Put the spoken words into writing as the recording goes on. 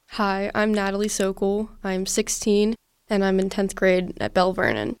Hi, I'm Natalie Sokol. I'm 16, and I'm in 10th grade at Bell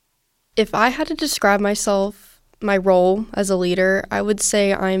Vernon. If I had to describe myself, my role as a leader, I would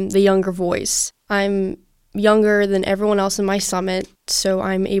say I'm the younger voice. I'm younger than everyone else in my summit, so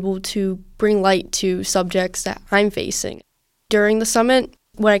I'm able to bring light to subjects that I'm facing. During the summit,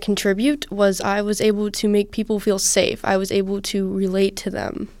 what I contribute was I was able to make people feel safe. I was able to relate to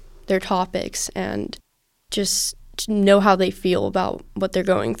them, their topics, and just know how they feel about what they're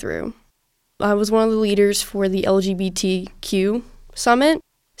going through. I was one of the leaders for the LGBTQ summit,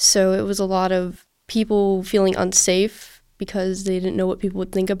 so it was a lot of people feeling unsafe because they didn't know what people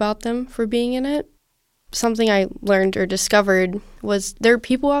would think about them for being in it. Something I learned or discovered was there are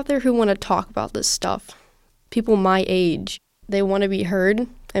people out there who want to talk about this stuff. People my age, they want to be heard.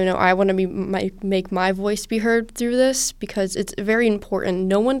 I want to make my voice be heard through this because it's very important.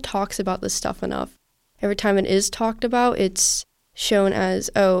 No one talks about this stuff enough. Every time it is talked about, it's shown as,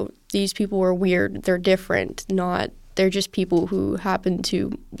 oh, these people are weird, they're different, not they're just people who happen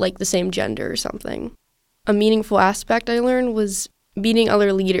to like the same gender or something. A meaningful aspect I learned was meeting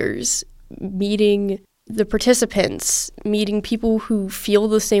other leaders, meeting the participants, meeting people who feel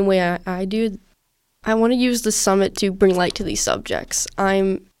the same way I do. I want to use the summit to bring light to these subjects.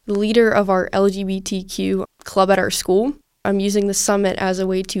 I'm the leader of our LGBTQ club at our school. I'm using the summit as a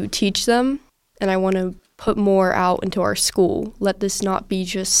way to teach them, and I want to put more out into our school. Let this not be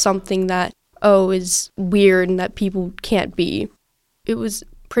just something that, is weird and that people can't be. It was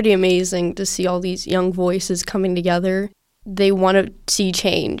pretty amazing to see all these young voices coming together. They want to see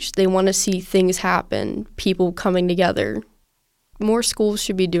change. They want to see things happen, people coming together. More schools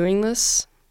should be doing this.